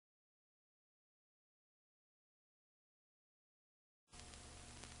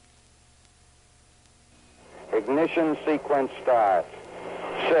Ignition sequence start.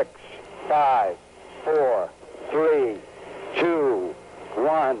 6, 5, 4, 3, 2,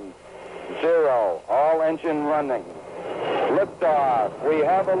 1, 0. All engine running. Liftoff. We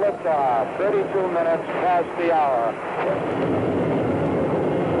have a liftoff. 32 minutes past the hour.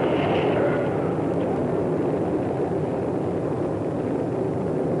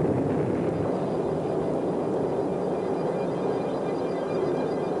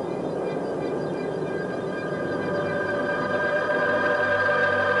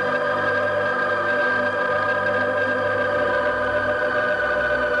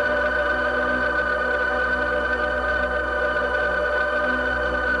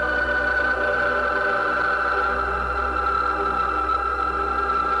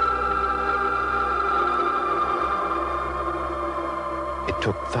 It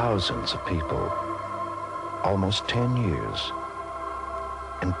took thousands of people, almost 10 years,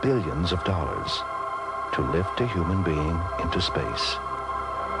 and billions of dollars to lift a human being into space.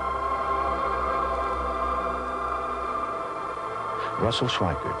 Russell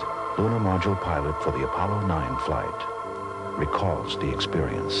Schweikart, lunar module pilot for the Apollo 9 flight, recalls the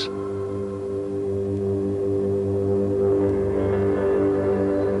experience.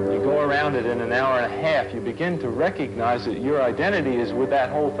 It in an hour and a half, you begin to recognize that your identity is with that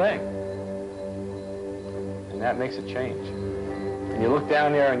whole thing. And that makes a change. And you look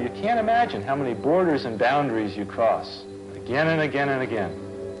down there and you can't imagine how many borders and boundaries you cross again and again and again.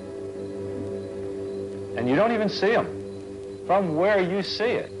 And you don't even see them. From where you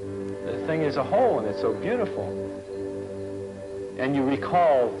see it, the thing is a whole and it's so beautiful. And you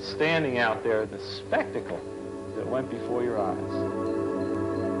recall standing out there, the spectacle that went before your eyes.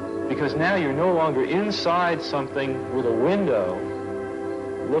 Because now you're no longer inside something with a window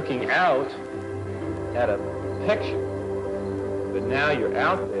looking out at a picture. But now you're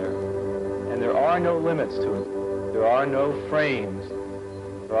out there, and there are no limits to it. There are no frames.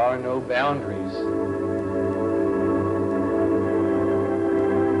 There are no boundaries.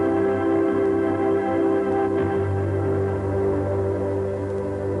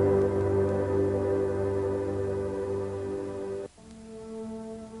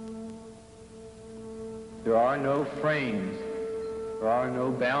 There are no frames. There are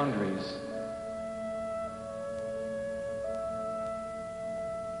no boundaries.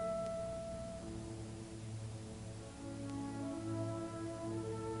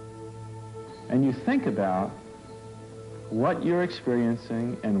 And you think about what you're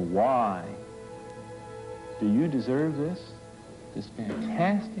experiencing and why. Do you deserve this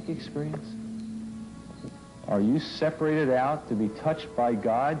fantastic experience? Are you separated out to be touched by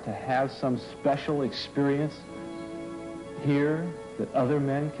God, to have some special experience here that other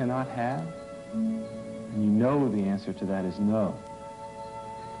men cannot have? And you know the answer to that is no.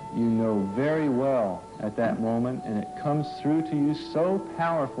 You know very well at that moment, and it comes through to you so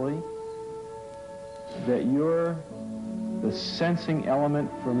powerfully that you're the sensing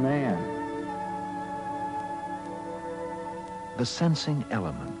element for man. The sensing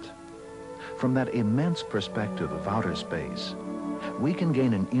element. From that immense perspective of outer space, we can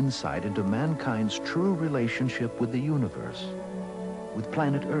gain an insight into mankind's true relationship with the universe, with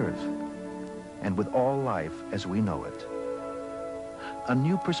planet Earth, and with all life as we know it. A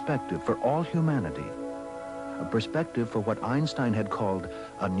new perspective for all humanity, a perspective for what Einstein had called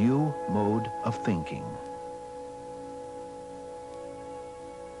a new mode of thinking.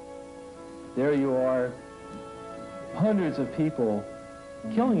 There you are, hundreds of people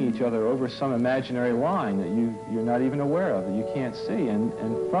killing each other over some imaginary line that you're not even aware of, that you can't see. And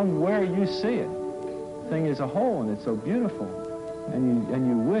from where you see it, the thing is a whole, and it's so beautiful. And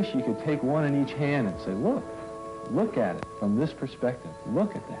you wish you could take one in each hand and say, look at it from this perspective.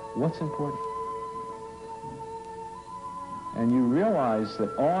 Look at that. What's important? And you realize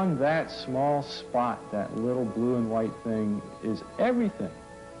that on that small spot, that little blue and white thing, is everything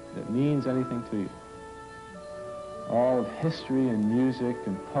that means anything to you. All of history and music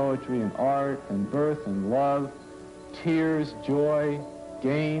and poetry and art and birth and love, tears, joy,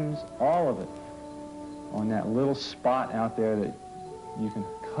 games, all of it on that little spot out there that you can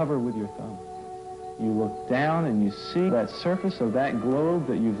cover with your thumb. You look down and you see that surface of that globe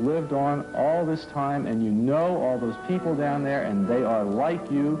that you've lived on all this time, and you know all those people down there, and they are like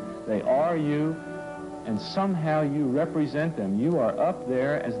you, they are you, and somehow you represent them. You are up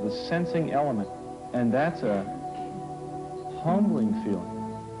there as the sensing element, and that's a humbling feeling.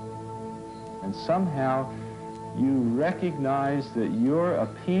 And somehow you recognize that you're a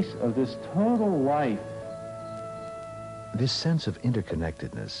piece of this total life. This sense of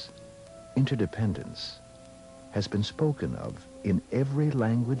interconnectedness, interdependence, has been spoken of in every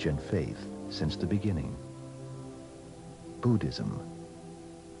language and faith since the beginning. Buddhism.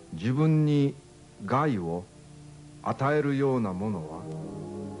 自分に害を与えるようなものは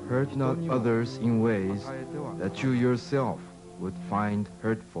hurt not others in ways that you yourself would find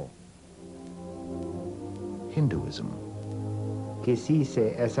hurtful. Hinduism. किसी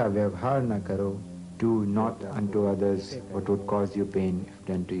से ऐसा व्यवहार न करो. Do not unto others what would cause you pain if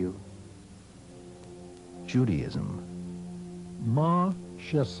done to you. Judaism. Ma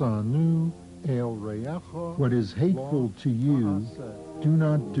shesanu el reacha. What is hateful to you, do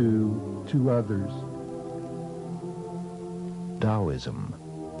not do to others. Taoism.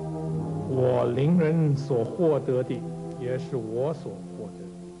 我邻人所获得的，也是我所获得。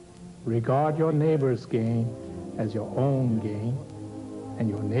Regard your neighbor's gain as your own gain, and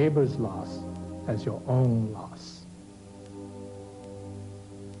your neighbor's loss as your own loss.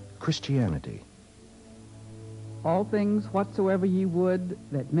 Christianity. All things whatsoever ye would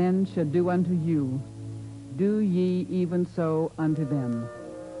that men should do unto you, do ye even so unto them.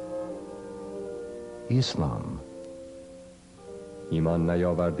 Islam. ایمان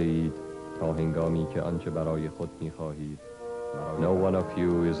نیاورده اید تا هنگامی که آنچه برای خود می‌خواهید. No one of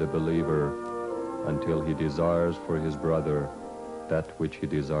you is a believer until he desires for his brother that which he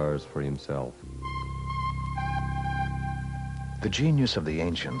desires for himself. The genius of the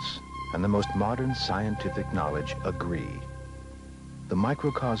ancients and the most modern scientific knowledge agree. The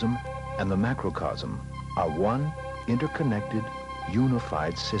microcosm and the macrocosm are one interconnected,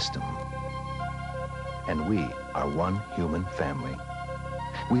 unified system. And we are one human family.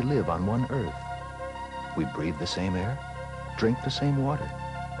 We live on one earth. We breathe the same air, drink the same water.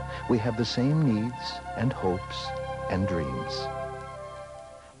 We have the same needs and hopes and dreams.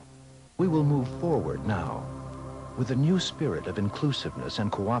 We will move forward now with a new spirit of inclusiveness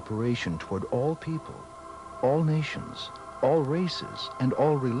and cooperation toward all people, all nations, all races, and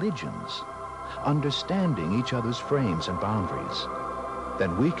all religions, understanding each other's frames and boundaries.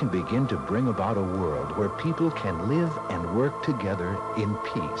 Then we can begin to bring about a world where people can live and work together in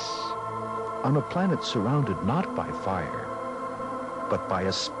peace, on a planet surrounded not by fire, but by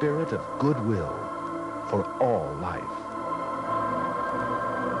a spirit of goodwill for all life.